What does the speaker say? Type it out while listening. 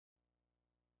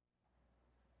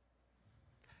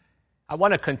I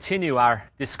want to continue our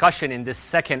discussion in this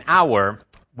second hour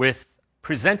with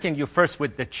presenting you first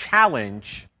with the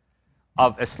challenge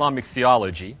of Islamic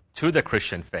theology to the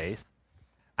Christian faith.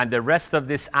 And the rest of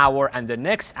this hour and the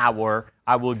next hour,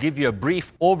 I will give you a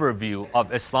brief overview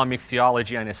of Islamic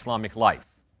theology and Islamic life.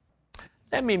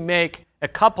 Let me make a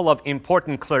couple of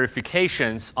important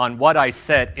clarifications on what I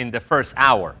said in the first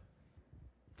hour.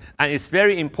 And it's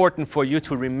very important for you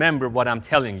to remember what I'm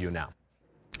telling you now.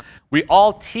 We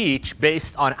all teach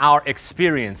based on our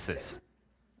experiences.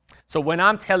 So when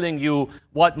I'm telling you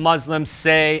what Muslims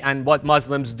say and what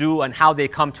Muslims do and how they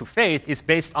come to faith, it's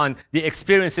based on the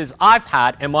experiences I've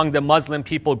had among the Muslim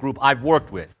people group I've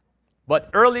worked with. But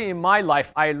early in my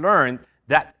life, I learned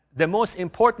that the most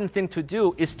important thing to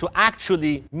do is to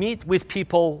actually meet with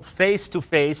people face to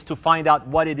face to find out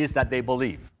what it is that they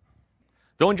believe.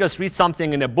 Don't just read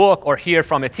something in a book or hear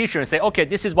from a teacher and say, okay,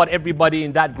 this is what everybody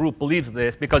in that group believes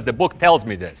this because the book tells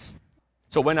me this.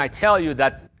 So when I tell you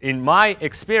that in my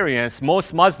experience,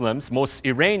 most Muslims, most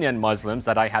Iranian Muslims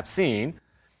that I have seen,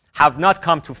 have not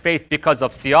come to faith because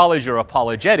of theology or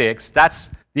apologetics, that's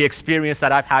the experience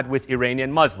that I've had with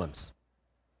Iranian Muslims.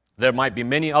 There might be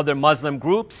many other Muslim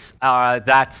groups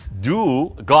that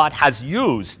God has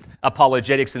used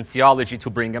apologetics and theology to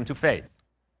bring them to faith.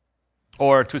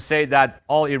 Or to say that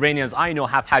all Iranians I know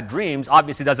have had dreams,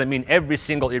 obviously doesn't mean every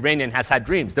single Iranian has had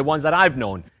dreams. The ones that I've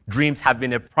known, dreams have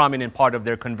been a prominent part of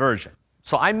their conversion.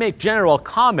 So I make general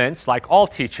comments like all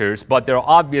teachers, but there are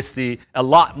obviously a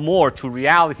lot more to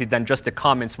reality than just the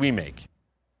comments we make.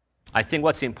 I think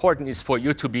what's important is for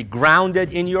you to be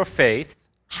grounded in your faith,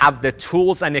 have the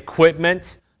tools and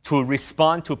equipment to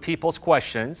respond to people's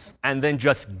questions, and then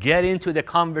just get into the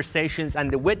conversations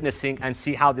and the witnessing and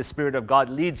see how the Spirit of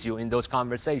God leads you in those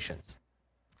conversations.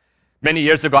 Many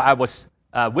years ago, I was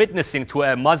witnessing to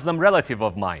a Muslim relative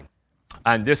of mine.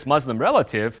 And this Muslim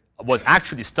relative was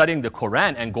actually studying the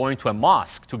Quran and going to a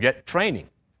mosque to get training.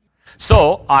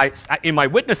 So in my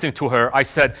witnessing to her, I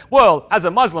said, well, as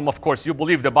a Muslim, of course, you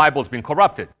believe the Bible's been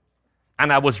corrupted.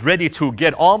 And I was ready to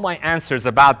get all my answers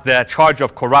about the charge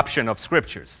of corruption of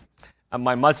scriptures. And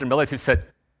my Muslim relative said,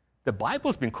 the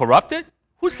Bible's been corrupted?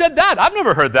 Who said that? I've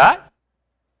never heard that.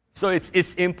 So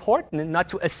it's important not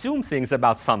to assume things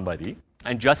about somebody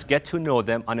and just get to know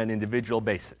them on an individual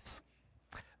basis.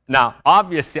 Now,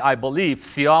 obviously, I believe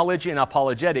theology and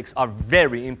apologetics are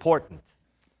very important.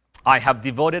 I have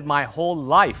devoted my whole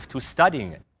life to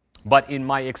studying it. But in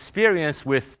my experience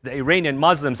with the Iranian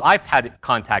Muslims I've had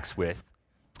contacts with,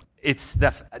 it's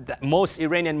most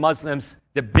Iranian Muslims,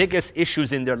 the biggest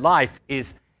issues in their life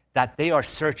is that they are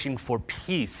searching for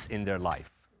peace in their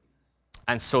life.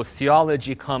 And so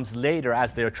theology comes later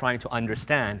as they're trying to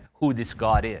understand who this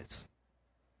God is.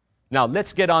 Now,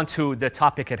 let's get on to the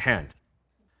topic at hand.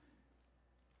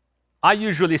 I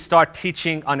usually start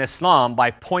teaching on Islam by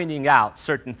pointing out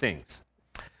certain things.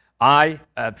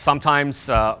 Sometimes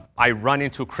I run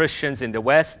into Christians in the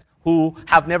West who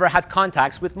have never had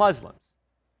contacts with Muslims.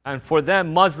 And for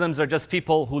them, Muslims are just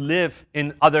people who live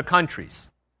in other countries.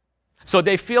 So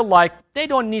they feel like they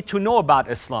don't need to know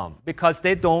about Islam because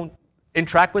they don't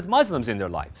interact with Muslims in their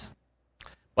lives.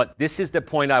 But this is the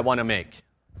point I want to make.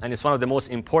 And it's one of the most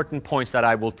important points that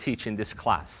I will teach in this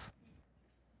class.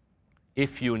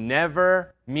 If you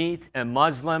never meet a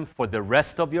Muslim for the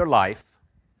rest of your life,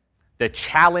 the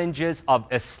challenges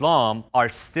of Islam are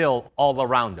still all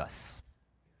around us.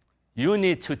 You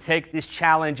need to take these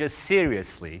challenges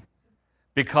seriously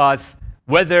because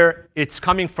whether it's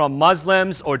coming from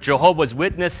Muslims or Jehovah's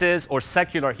Witnesses or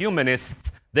secular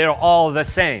humanists, they're all the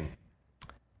same.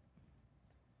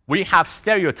 We have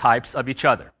stereotypes of each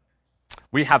other.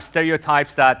 We have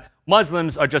stereotypes that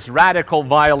Muslims are just radical,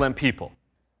 violent people.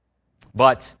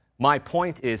 But my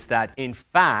point is that, in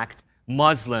fact,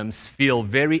 Muslims feel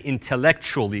very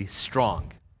intellectually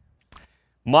strong.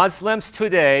 Muslims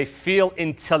today feel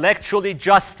intellectually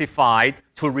justified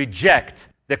to reject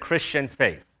the Christian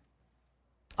faith.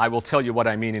 I will tell you what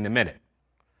I mean in a minute.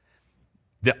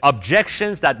 The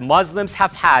objections that Muslims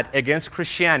have had against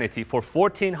Christianity for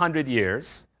 1400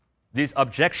 years, these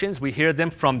objections, we hear them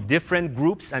from different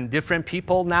groups and different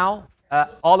people now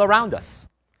all around us.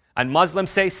 And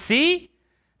Muslims say, see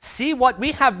what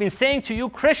we have been saying to you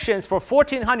Christians for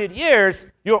 1400 years,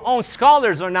 your own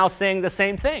scholars are now saying the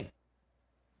same thing.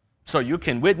 So you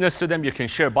can witness to them, you can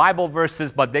share Bible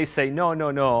verses, but they say,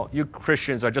 no, you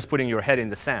Christians are just putting your head in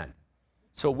the sand.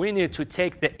 So we need to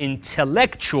take the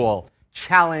intellectual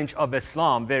challenge of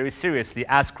Islam very seriously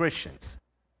as Christians.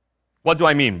 What do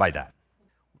I mean by that?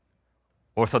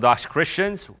 Orthodox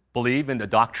Christians believe in the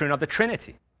doctrine of the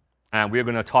Trinity. And we're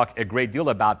going to talk a great deal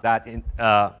about that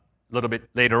a little bit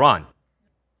later on.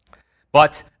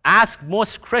 But ask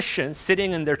most Christians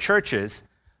sitting in their churches,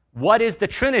 what is the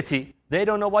Trinity? They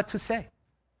don't know what to say.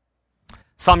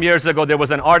 Some years ago, there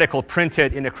was an article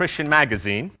printed in a Christian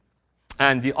magazine,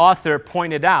 and the author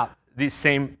pointed out these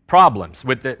same problems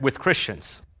with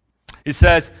Christians. He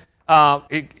says,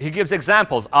 he gives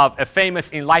examples of a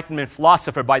famous Enlightenment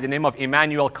philosopher by the name of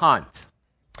Immanuel Kant.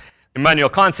 Immanuel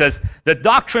Kant says, the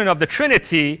doctrine of the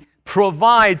Trinity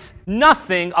provides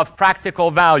nothing of practical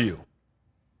value.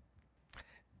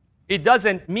 It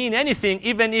doesn't mean anything,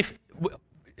 even if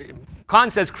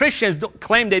Kant says Christians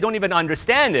claim they don't even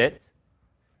understand it,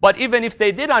 but even if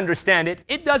they did understand it,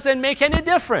 it doesn't make any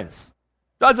difference.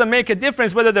 It doesn't make a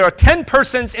difference whether there are 10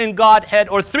 persons in Godhead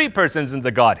or 3 persons in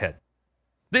the Godhead.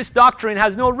 This doctrine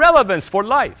has no relevance for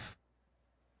life.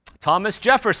 Thomas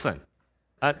Jefferson,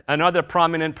 another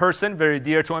prominent person, very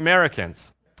dear to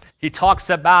Americans, he talks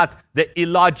about the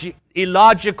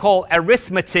illogical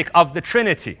arithmetic of the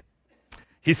Trinity.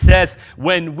 He says,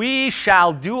 when we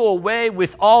shall do away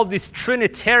with all this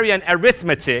Trinitarian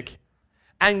arithmetic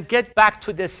and get back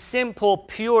to the simple,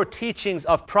 pure teachings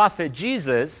of Prophet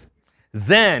Jesus,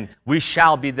 then we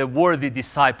shall be the worthy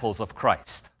disciples of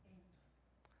Christ.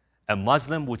 A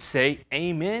Muslim would say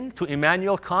amen to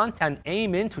Immanuel Kant and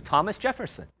amen to Thomas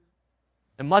Jefferson.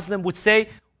 A Muslim would say,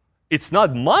 it's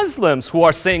not Muslims who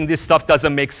are saying this stuff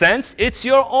doesn't make sense. It's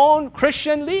your own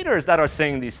Christian leaders that are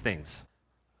saying these things.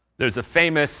 There's a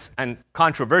famous and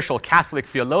controversial Catholic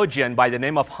theologian by the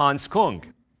name of Hans Kung.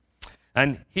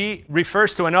 And he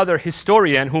refers to another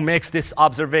historian who makes this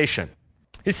observation.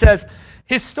 He says,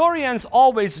 historians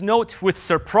always note with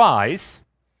surprise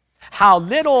how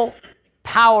little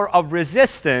power of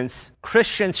resistance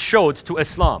Christians showed to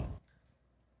Islam.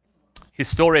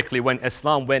 Historically, when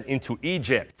Islam went into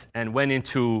Egypt and went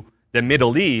into the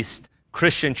Middle East,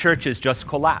 Christian churches just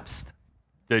collapsed.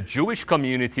 The Jewish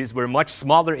communities were much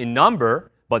smaller in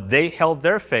number, but they held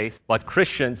their faith, but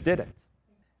Christians didn't.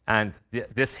 And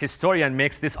this historian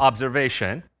makes this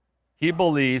observation. He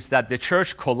believes that the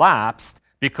church collapsed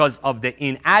because of the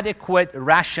inadequate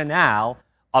rationale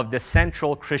of the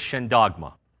central Christian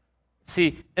dogma.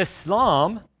 See,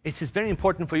 Islam, it is very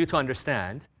important for you to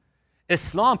understand,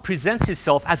 Islam presents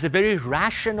itself as a very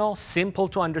rational, simple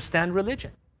to understand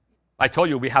religion. I told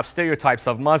you we have stereotypes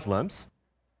of Muslims.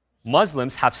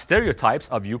 Muslims have stereotypes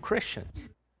of you Christians.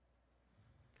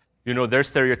 You know, their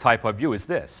stereotype of you is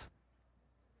this,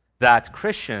 that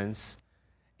Christianity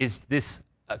is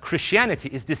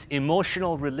this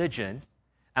emotional religion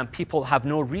and people have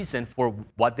no reason for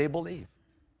what they believe.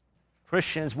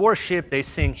 Christians worship, they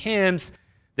sing hymns,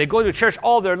 they go to church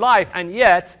all their life, and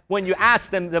yet when you ask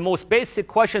them the most basic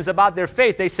questions about their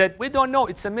faith, they said, we don't know,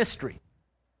 it's a mystery.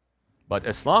 But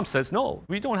Islam says, no,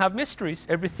 we don't have mysteries.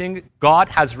 Everything God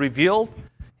has revealed,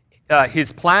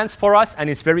 His plans for us, and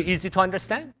it's very easy to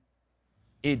understand.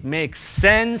 It makes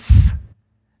sense,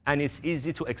 and it's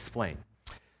easy to explain.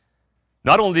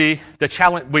 Not only the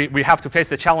challenge, we have to face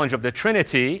the challenge of the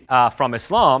Trinity from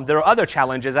Islam, there are other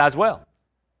challenges as well.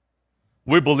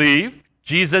 We believe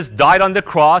Jesus died on the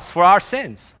cross for our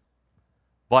sins.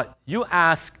 But you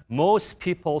ask most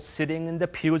people sitting in the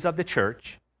pews of the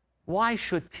church, why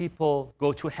should people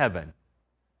go to heaven?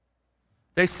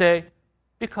 They say,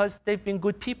 because they've been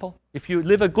good people. If you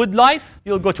live a good life,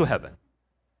 you'll go to heaven.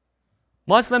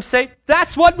 Muslims say,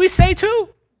 that's what we say too.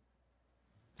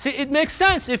 See, it makes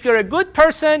sense. If you're a good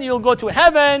person, you'll go to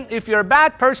heaven. If you're a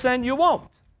bad person, you won't.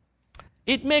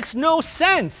 It makes no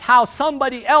sense how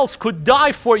somebody else could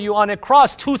die for you on a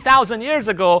cross 2,000 years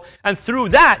ago, and through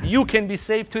that, you can be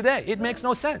saved today. It makes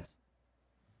no sense.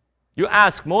 You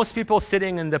ask most people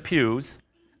sitting in the pews,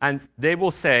 and they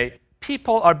will say,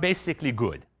 people are basically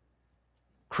good.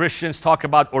 Christians talk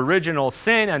about original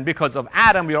sin, and because of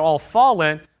Adam, we are all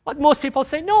fallen. But most people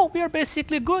say, no, we are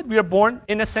basically good. We are born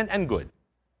innocent and good.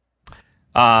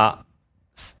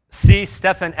 C.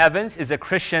 Stephen Evans is a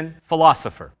Christian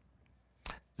philosopher.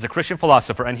 He's a Christian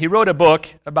philosopher, and he wrote a book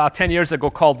about 10 years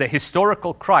ago called The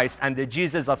Historical Christ and the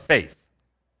Jesus of Faith.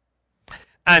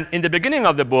 And in the beginning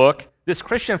of the book, this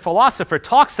Christian philosopher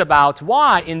talks about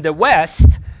why in the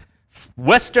West,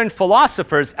 Western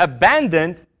philosophers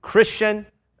abandoned Christian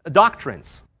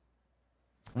doctrines.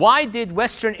 Why did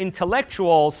Western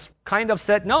intellectuals kind of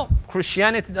said, no,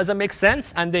 Christianity doesn't make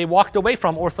sense, and they walked away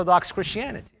from Orthodox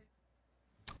Christianity?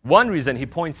 One reason he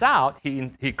points out,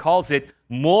 he calls it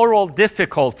moral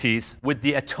difficulties with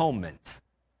the atonement.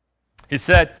 He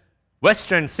said,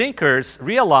 Western thinkers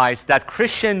realized that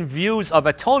Christian views of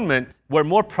atonement were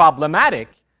more problematic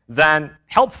than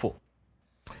helpful.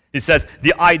 He says,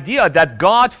 the idea that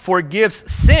God forgives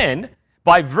sin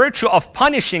by virtue of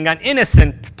punishing an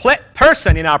innocent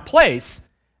person in our place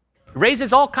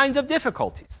raises all kinds of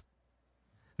difficulties.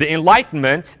 The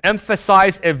Enlightenment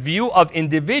emphasized a view of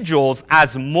individuals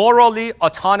as morally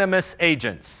autonomous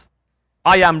agents.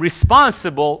 I am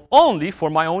responsible only for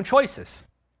my own choices.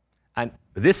 And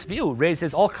this view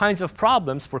raises all kinds of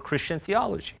problems for Christian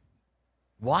theology.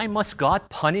 Why must God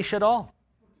punish at all?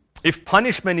 If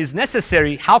punishment is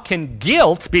necessary, how can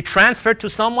guilt be transferred to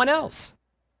someone else?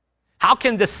 How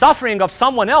can the suffering of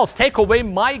someone else take away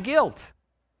my guilt?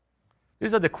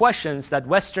 These are the questions that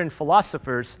Western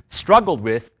philosophers struggled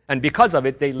with, and because of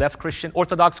it, they left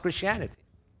Orthodox Christianity.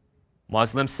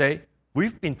 Muslims say,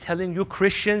 we've been telling you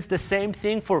Christians the same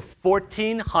thing for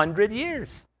 1,400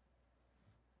 years.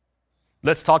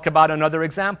 Let's talk about another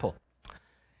example.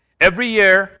 Every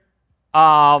year,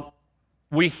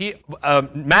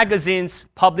 magazines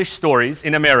publish stories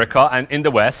in America and in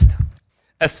the West,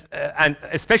 and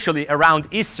especially around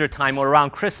Easter time or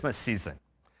around Christmas season.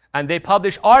 And they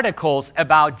publish articles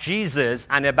about Jesus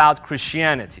and about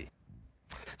Christianity.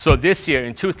 So this year,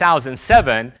 in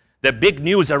 2007, the big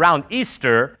news around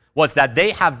Easter was that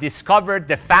they have discovered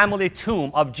the family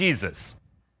tomb of Jesus.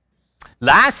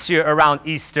 Last year around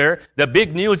Easter, the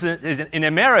big news in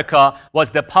America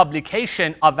was the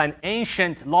publication of an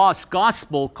ancient lost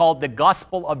gospel called the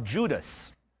Gospel of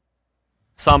Judas.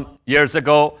 Some years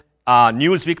ago,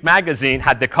 Newsweek magazine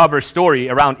had the cover story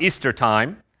around Easter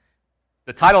time.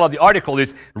 The title of the article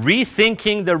is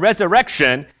Rethinking the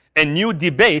Resurrection, a New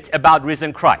Debate About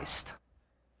Risen Christ.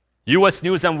 U.S.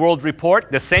 News and World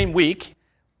Report, the same week,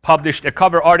 published a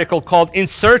cover article called In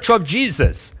Search of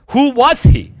Jesus. Who was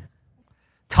he?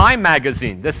 Time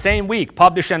magazine, the same week,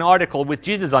 published an article with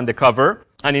Jesus on the cover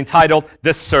and entitled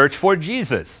The Search for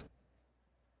Jesus.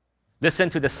 Listen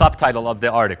to the subtitle of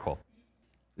the article.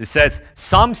 It says,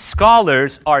 some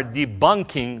scholars are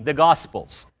debunking the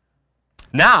Gospels.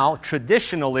 Now,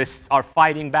 traditionalists are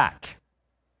fighting back.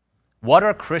 What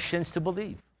are Christians to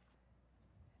believe?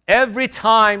 Every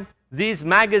time these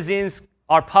magazines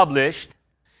are published,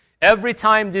 every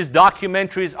time these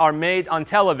documentaries are made on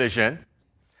television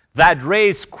that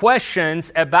raise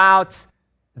questions about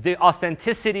the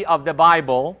authenticity of the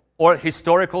Bible or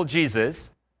historical Jesus,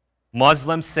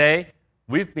 Muslims say,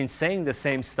 we've been saying the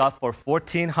same stuff for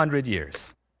 1,400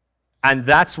 years. And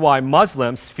that's why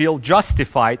Muslims feel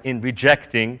justified in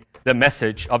rejecting the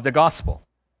message of the gospel.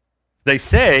 They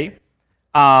say,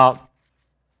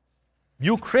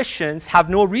 you Christians have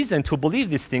no reason to believe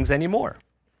these things anymore.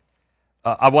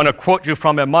 I want to quote you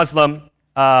from a Muslim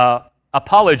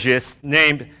apologist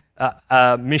named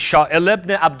Mishael ibn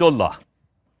Abdullah.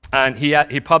 And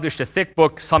he published a thick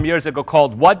book some years ago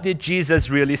called What Did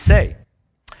Jesus Really Say?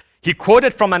 He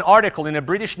quoted from an article in a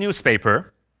British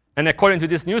newspaper, and according to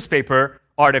this newspaper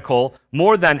article,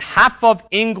 more than half of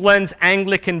England's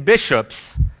Anglican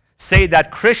bishops say that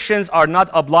Christians are not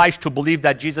obliged to believe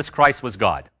that Jesus Christ was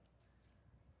God.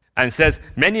 And says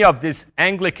many of these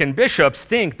Anglican bishops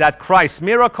think that Christ's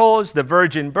miracles, the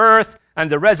virgin birth, and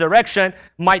the resurrection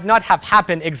might not have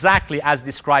happened exactly as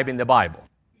described in the Bible.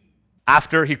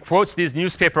 After he quotes these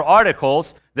newspaper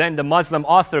articles, then the Muslim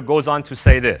author goes on to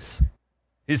say this.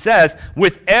 He says,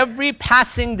 with every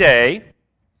passing day,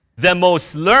 the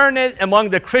most learned among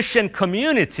the Christian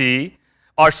community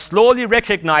are slowly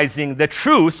recognizing the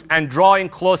truth and drawing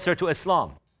closer to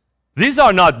Islam. These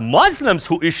are not Muslims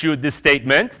who issued this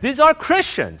statement. These are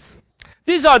Christians.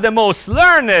 These are the most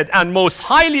learned and most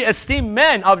highly esteemed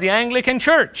men of the Anglican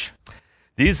Church.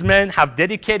 These men have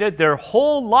dedicated their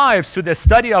whole lives to the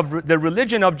study of the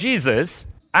religion of Jesus,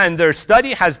 and their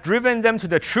study has driven them to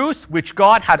the truth which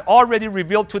God had already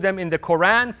revealed to them in the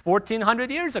Quran 1,400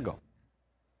 years ago.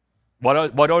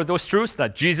 What are those truths?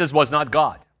 That Jesus was not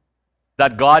God,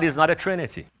 that God is not a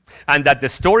Trinity, and that the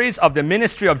stories of the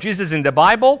ministry of Jesus in the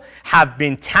Bible have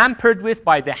been tampered with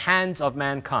by the hands of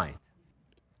mankind.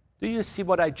 Do you see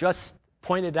what I just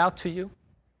pointed out to you?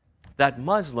 That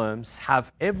Muslims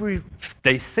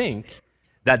they think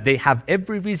that they have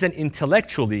every reason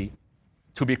intellectually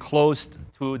to be closed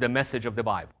to the message of the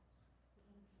Bible.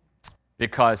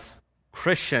 Because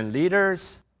Christian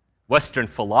leaders, Western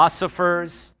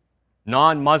philosophers,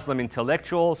 non-Muslim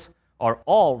intellectuals are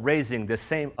all raising the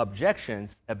same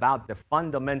objections about the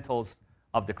fundamentals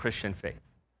of the Christian faith.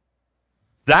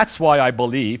 That's why I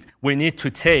believe we need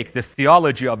to take the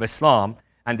theology of Islam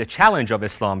and the challenge of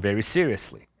Islam very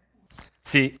seriously.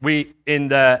 See, in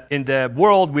the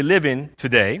world we live in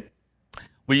today,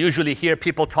 we usually hear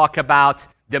people talk about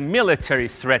the military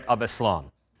threat of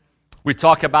Islam. We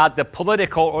talk about the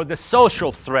political or the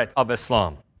social threat of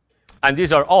Islam. And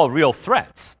these are all real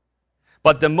threats.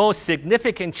 But the most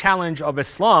significant challenge of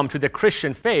Islam to the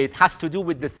Christian faith has to do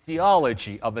with the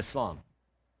theology of Islam.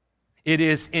 It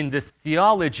is in the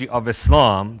theology of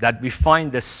Islam that we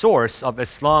find the source of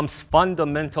Islam's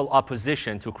fundamental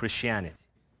opposition to Christianity.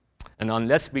 And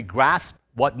unless we grasp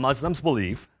what Muslims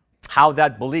believe, how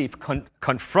that belief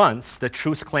confronts the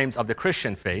truth claims of the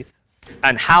Christian faith,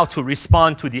 and how to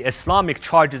respond to the Islamic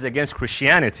charges against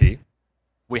Christianity,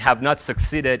 we have not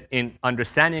succeeded in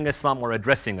understanding Islam or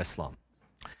addressing Islam.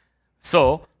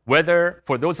 So, whether,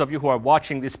 for those of you who are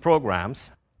watching these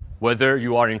programs, whether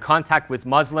you are in contact with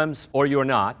Muslims or you're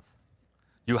not,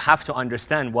 you have to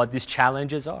understand what these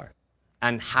challenges are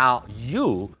and how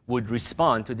you would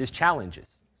respond to these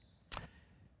challenges.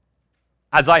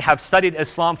 As I have studied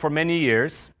Islam for many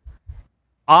years,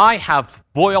 I have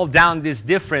boiled down these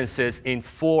differences in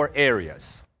 4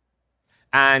 areas.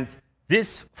 And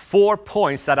these 4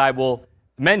 points that I will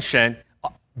mention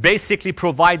basically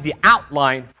provide the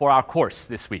outline for our course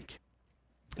this week.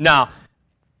 Now,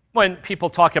 when people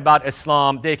talk about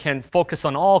Islam, they can focus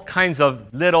on all kinds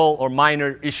of little or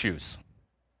minor issues.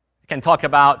 They can talk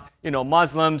about,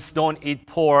 Muslims don't eat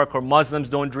pork, or Muslims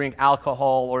don't drink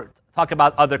alcohol, or talk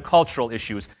about other cultural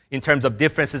issues in terms of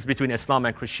differences between Islam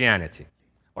and Christianity.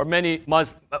 Or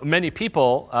many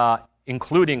people,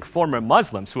 including former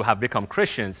Muslims who have become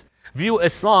Christians, view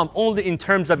Islam only in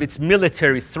terms of its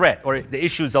military threat or the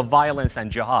issues of violence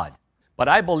and jihad. But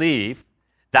I believe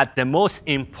that the most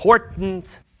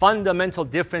important fundamental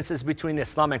differences between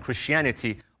Islam and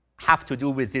Christianity have to do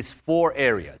with these 4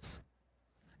 areas.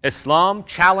 Islam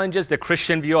challenges the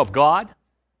Christian view of God.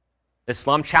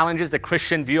 Islam challenges the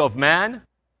Christian view of man.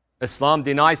 Islam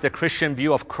denies the Christian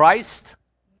view of Christ.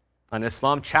 And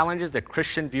Islam challenges the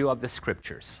Christian view of the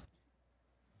Scriptures.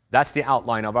 That's the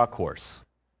outline of our course.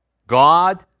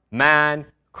 God, man,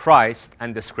 Christ,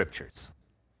 and the Scriptures.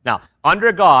 Now,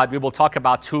 under God, we will talk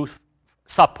about 2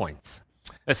 subpoints.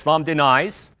 Islam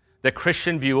denies the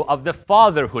Christian view of the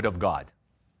fatherhood of God.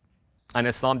 And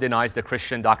Islam denies the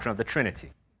Christian doctrine of the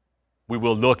Trinity. We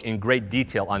will look in great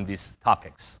detail on these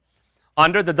topics.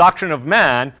 Under the doctrine of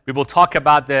man, we will talk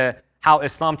about how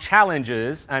Islam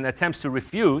challenges and attempts to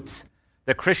refute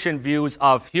the Christian views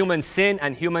of human sin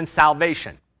and human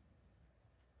salvation.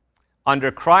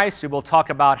 Under Christ, we will talk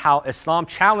about how Islam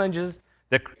challenges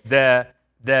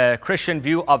the Christian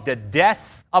view of the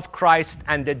death of Christ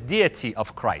and the deity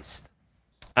of Christ.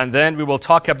 And then we will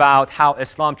talk about how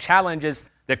Islam challenges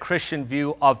the Christian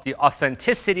view of the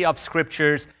authenticity of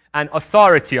Scriptures and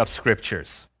authority of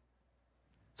Scriptures.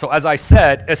 So as I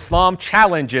said, Islam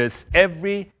challenges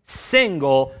every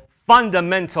single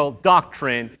fundamental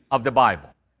doctrine of the Bible.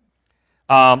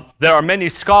 There are many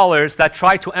scholars that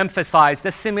try to emphasize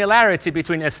the similarity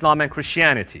between Islam and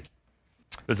Christianity.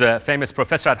 There's a famous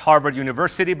professor at Harvard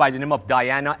University by the name of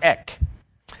Diana Eck.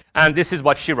 And this is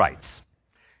what she writes.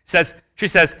 She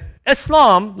says,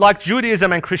 Islam, like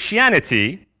Judaism and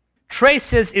Christianity,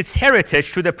 traces its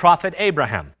heritage to the prophet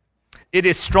Abraham. It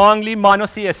is strongly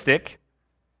monotheistic.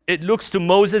 It looks to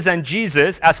Moses and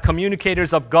Jesus as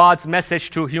communicators of God's message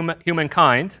to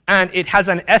humankind, and it has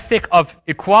an ethic of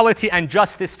equality and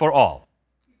justice for all.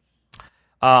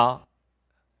 A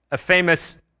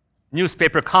famous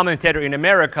newspaper commentator in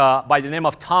America by the name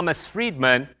of Thomas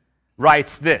Friedman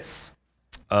writes this.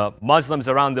 Muslims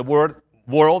around the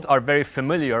world are very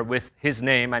familiar with his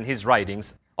name and his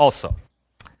writings also.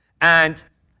 And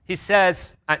he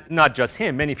says, and not just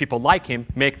him, many people like him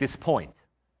make this point.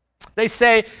 They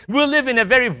say, we live in a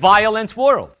very violent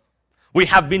world. We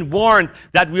have been warned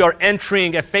that we are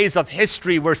entering a phase of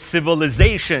history where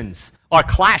civilizations are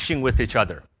clashing with each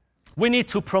other. We need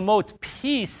to promote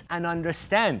peace and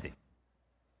understanding.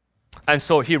 And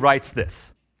so he writes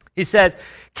this. He says,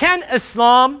 can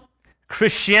Islam,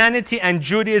 Christianity, and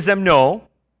Judaism know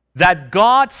that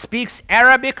God speaks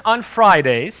Arabic on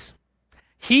Fridays,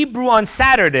 Hebrew on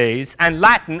Saturdays, and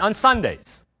Latin on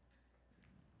Sundays?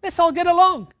 Let's all get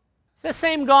along. The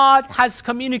same God has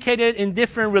communicated in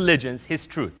different religions His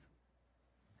truth.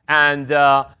 And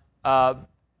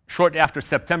shortly after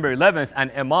September 11th,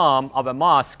 an imam of a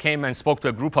mosque came and spoke to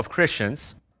a group of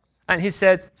Christians. And he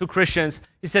said to Christians,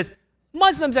 he says,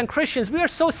 Muslims and Christians, we are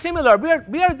so similar.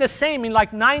 We are the same in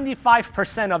like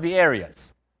 95% of the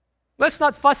areas. Let's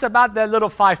not fuss about the little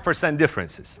 5%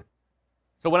 differences.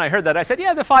 So when I heard that, I said,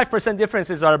 yeah, the 5%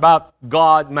 differences are about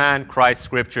God, man, Christ,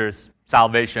 Scriptures,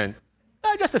 salvation.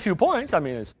 Just a few points.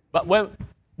 But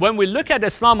when we look at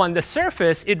Islam on the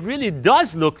surface, it really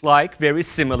does look like very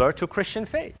similar to Christian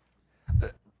faith.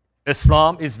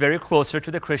 Islam is very closer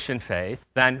to the Christian faith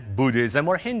than Buddhism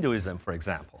or Hinduism, for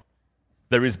example.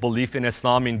 There is belief in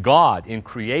Islam in God, in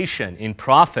creation, in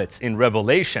prophets, in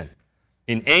revelation,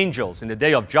 in angels, in the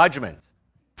day of judgment.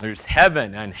 There's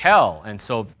heaven and hell, and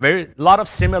so a lot of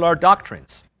similar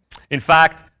doctrines. In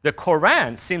fact, the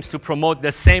Quran seems to promote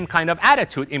the same kind of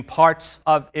attitude in parts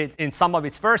of it, in some of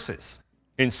its verses.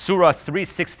 In Surah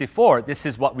 364, this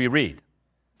is what we read.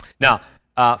 Now,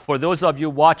 for those of you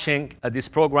watching these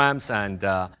programs, and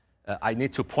I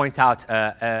need to point out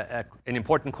an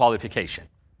important qualification.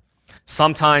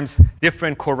 Sometimes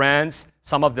different Qurans,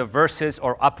 some of the verses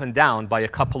are up and down by a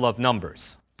couple of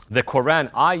numbers. The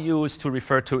Quran I use to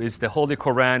refer to is the Holy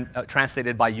Quran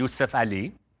translated by Yusuf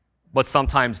Ali. But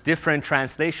sometimes different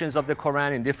translations of the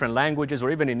Quran in different languages or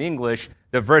even in English,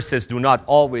 the verses do not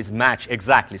always match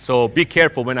exactly. So be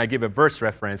careful when I give a verse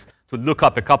reference to look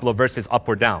up a couple of verses up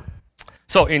or down.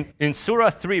 So in Surah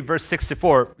 3, verse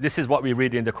 64, this is what we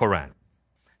read in the Quran.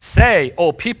 Say,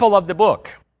 O people of the book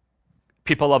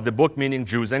meaning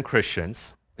Jews and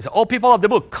Christians, say, O people of the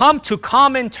book, come to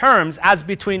common terms as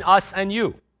between us and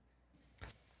you,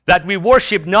 that we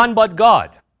worship none but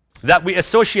God, that we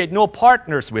associate no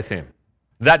partners with him,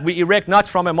 that we erect not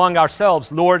from among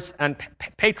ourselves lords and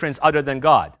patrons other than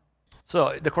God.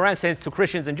 So the Quran says to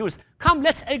Christians and Jews, come,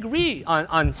 let's agree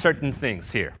on certain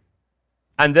things here.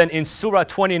 And then in Surah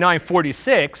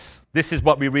 29:46, this is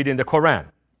what we read in the Quran.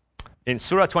 In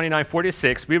Surah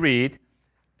 29:46, we read,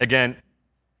 again,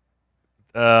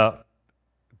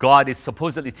 God is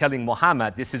supposedly telling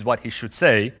Muhammad this is what he should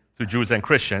say to Jews and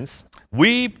Christians.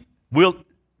 We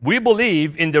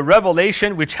believe in the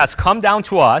revelation which has come down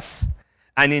to us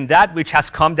and in that which has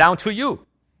come down to you.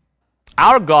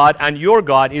 Our God and your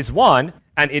God is one,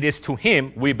 and it is to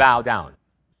him we bow down.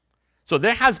 So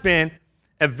there has been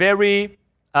a very,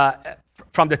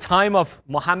 from the time of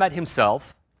Muhammad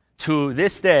himself to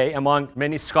this day among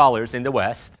many scholars in the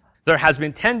West, there has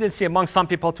been tendency among some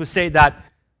people to say that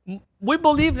we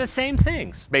believe the same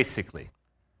things, basically.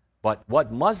 But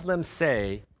what Muslims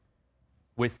say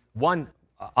with what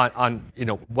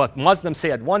Muslims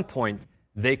say at one point,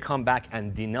 they come back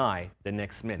and deny the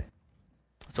next minute.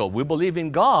 So we believe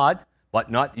in God, but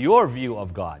not your view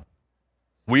of God.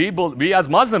 We as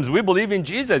Muslims, we believe in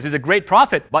Jesus. He's a great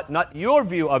prophet, but not your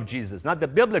view of Jesus, not the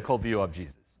biblical view of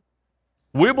Jesus.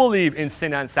 We believe in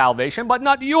sin and salvation, but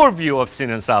not your view of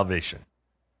sin and salvation.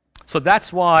 So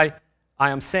that's why I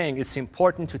am saying it's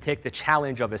important to take the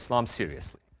challenge of Islam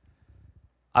seriously.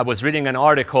 I was reading an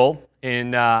article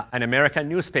in an American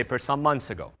newspaper some months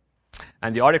ago,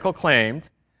 and the article claimed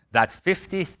that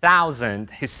 50,000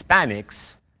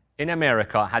 Hispanics in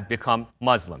America had become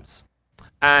Muslims.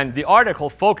 And the article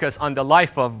focused on the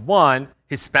life of one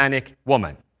Hispanic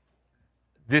woman.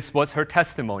 This was her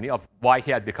testimony of why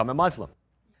he had become a Muslim.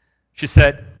 She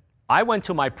said, I went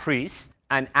to my priest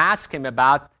and asked him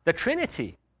about the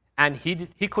Trinity, and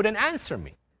he couldn't answer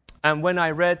me. And when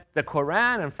I read the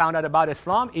Quran and found out about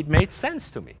Islam, it made sense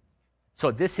to me. So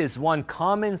this is one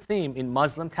common theme in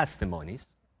Muslim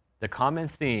testimonies, the common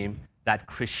theme that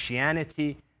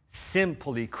Christianity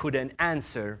simply couldn't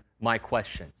answer my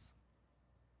questions.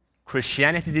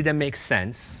 Christianity didn't make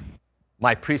sense.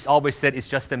 My priest always said it's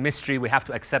just a mystery, we have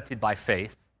to accept it by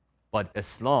faith. But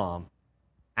Islam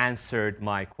answered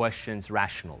my questions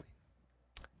rationally.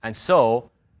 And so,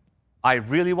 I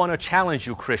really want to challenge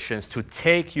you Christians to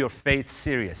take your faith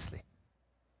seriously.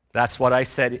 That's what I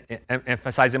said,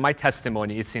 emphasize in my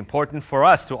testimony. It's important for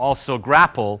us to also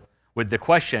grapple with the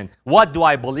question, what do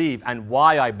I believe and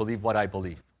why I believe what I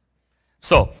believe?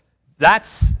 So,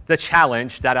 that's the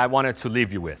challenge that I wanted to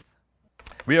leave you with.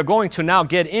 We are going to now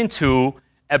get into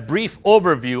a brief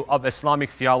overview of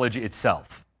Islamic theology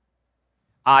itself.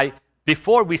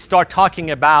 Before we start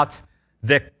talking about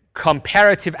the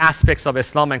comparative aspects of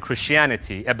Islam and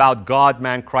Christianity, about God,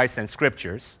 man, Christ, and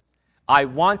scriptures, I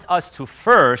want us to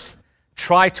first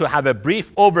try to have a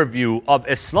brief overview of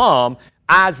Islam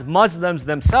as Muslims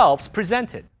themselves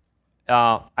present it.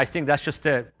 I think that's just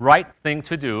the right thing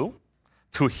to do,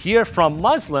 to hear from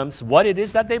Muslims what it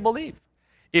is that they believe.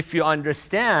 If you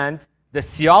understand the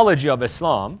theology of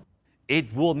Islam,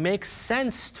 it will make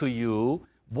sense to you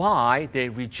why they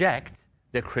reject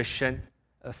the Christian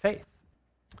faith.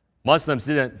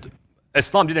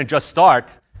 Islam didn't just start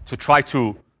to try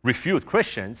to refute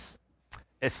Christians.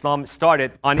 Islam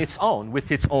started on its own, with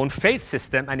its own faith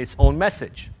system and its own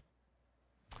message.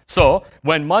 So,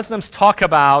 when Muslims talk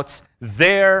about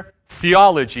their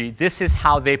theology, this is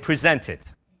how they present it.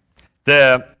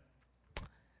 The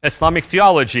Islamic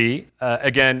theology,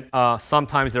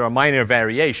 sometimes there are minor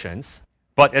variations,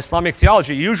 but Islamic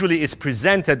theology usually is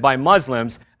presented by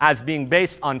Muslims as being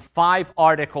based on 5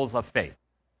 articles of faith.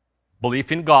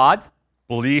 Belief in God,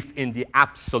 belief in the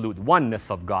absolute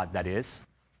oneness of God, that is,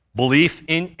 belief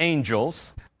in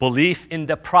angels, belief in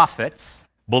the prophets,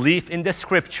 belief in the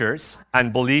scriptures,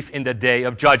 and belief in the day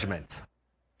of judgment.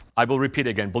 I will repeat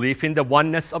again. Belief in the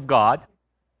oneness of God,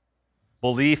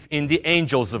 belief in the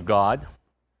angels of God,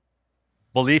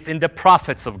 belief in the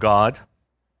prophets of God,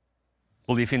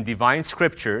 belief in divine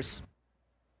scriptures,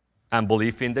 and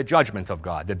belief in the judgment of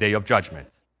God, the day of judgment.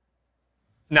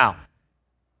 Now,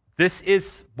 this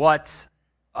is what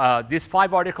these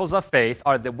 5 articles of faith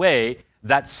are the way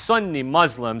that Sunni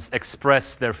Muslims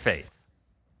express their faith.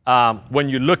 When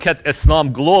you look at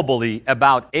Islam globally,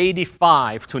 about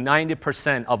 85 to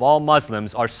 90% of all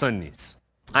Muslims are Sunnis,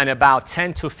 and about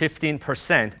 10 to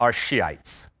 15% are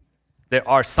Shiites. There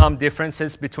are some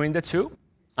differences between the two,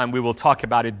 and we will talk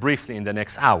about it briefly in the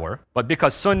next hour. But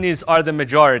because Sunnis are the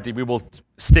majority, we will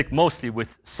stick mostly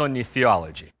with Sunni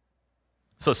theology.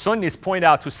 So Sunnis point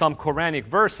out to some Quranic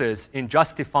verses in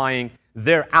justifying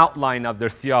their outline of their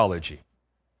theology.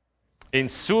 In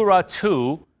Surah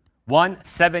 2,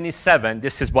 177,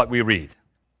 this is what we read.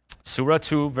 Surah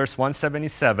 2, verse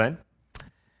 177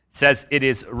 says, "It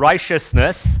is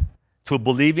righteousness to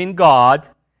believe in God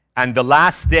and the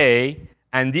last day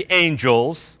and the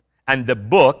angels and the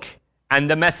book and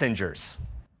the messengers."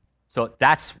 So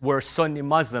that's where Sunni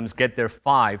Muslims get their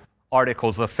 5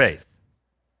 articles of faith.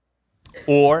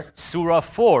 Or Surah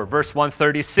 4, verse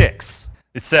 136.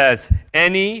 It says,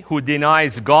 "Any who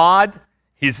denies God,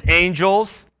 His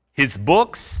angels, His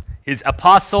books, His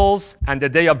apostles, and the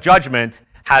day of judgment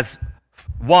has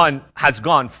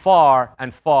gone far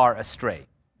and far astray."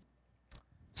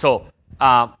 So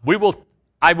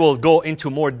I will go into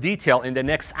more detail in the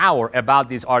next hour about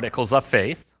these articles of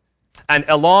faith. And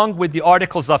along with the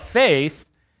articles of faith,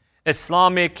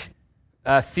 Islamic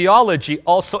theology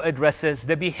also addresses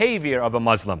the behavior of a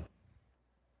Muslim.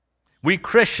 We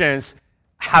Christians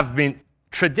have been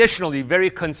traditionally very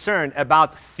concerned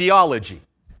about theology.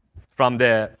 From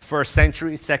the 1st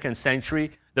century, 2nd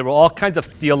century, there were all kinds of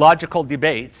theological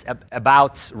debates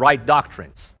about right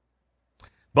doctrines.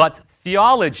 But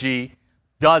theology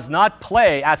does not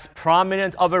play as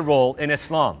prominent of a role in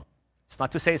Islam. It's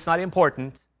not to say it's not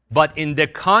important, but in the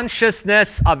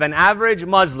consciousness of an average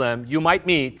Muslim you might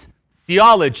meet,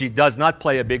 theology does not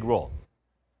play a big role.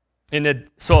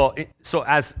 So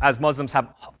as Muslims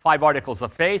have 5 articles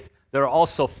of faith, there are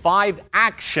also 5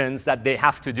 actions that they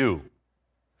have to do.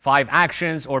 5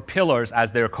 actions or pillars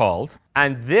as they're called.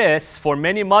 And this, for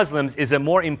many Muslims, is a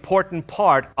more important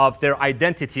part of their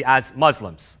identity as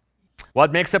Muslims.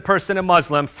 What makes a person a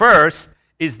Muslim first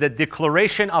is the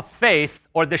declaration of faith,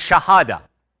 or the Shahada.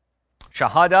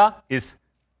 Shahada is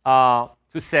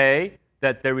to say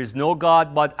that there is no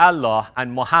God but Allah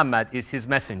and Muhammad is His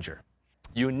messenger.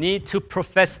 You need to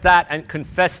profess that and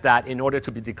confess that in order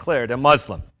to be declared a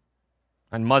Muslim.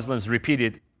 And Muslims repeat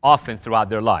it often throughout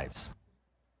their lives.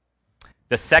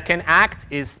 The second act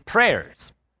is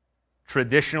prayers,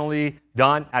 traditionally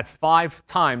done at 5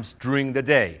 times during the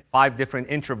day, 5 different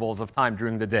intervals of time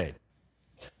during the day.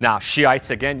 Now, Shiites,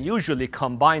 again, usually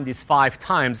combine these 5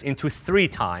 times into 3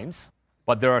 times,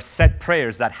 but there are set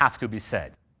prayers that have to be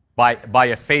said by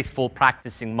a faithful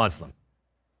practicing Muslim.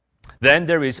 Then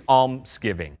there is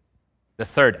almsgiving, the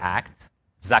third act,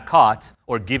 zakat,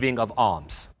 or giving of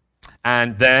alms.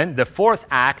 And then the 4th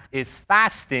act is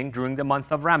fasting during the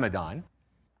month of Ramadan.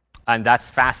 And that's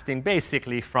fasting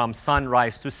basically from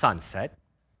sunrise to sunset.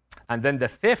 And then the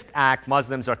 5th act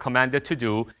Muslims are commanded to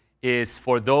do is,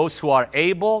 for those who are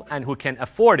able and who can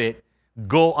afford it,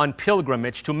 go on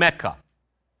pilgrimage to Mecca.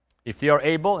 If they are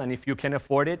able and if you can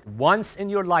afford it, once in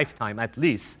your lifetime at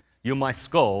least, you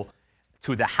must go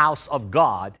to the house of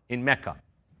God in Mecca.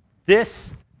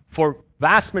 This, for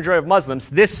vast majority of Muslims,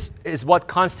 this is what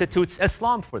constitutes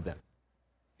Islam for them.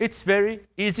 It's very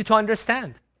easy to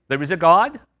understand. There is a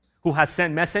God who has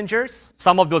sent messengers.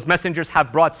 Some of those messengers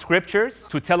have brought scriptures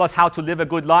to tell us how to live a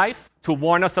good life, to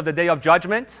warn us of the day of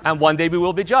judgment, and one day we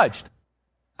will be judged.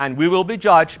 And we will be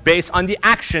judged based on the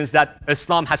actions that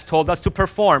Islam has told us to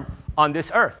perform on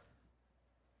this earth.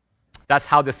 That's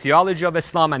how the theology of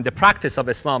Islam and the practice of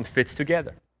Islam fits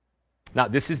together. Now,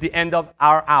 this is the end of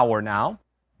our hour now.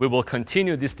 We will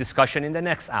continue this discussion in the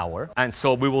next hour. And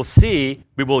so we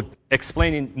will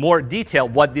explain in more detail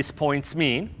what these points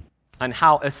mean and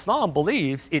how Islam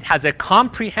believes it has a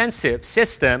comprehensive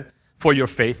system for your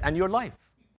faith and your life.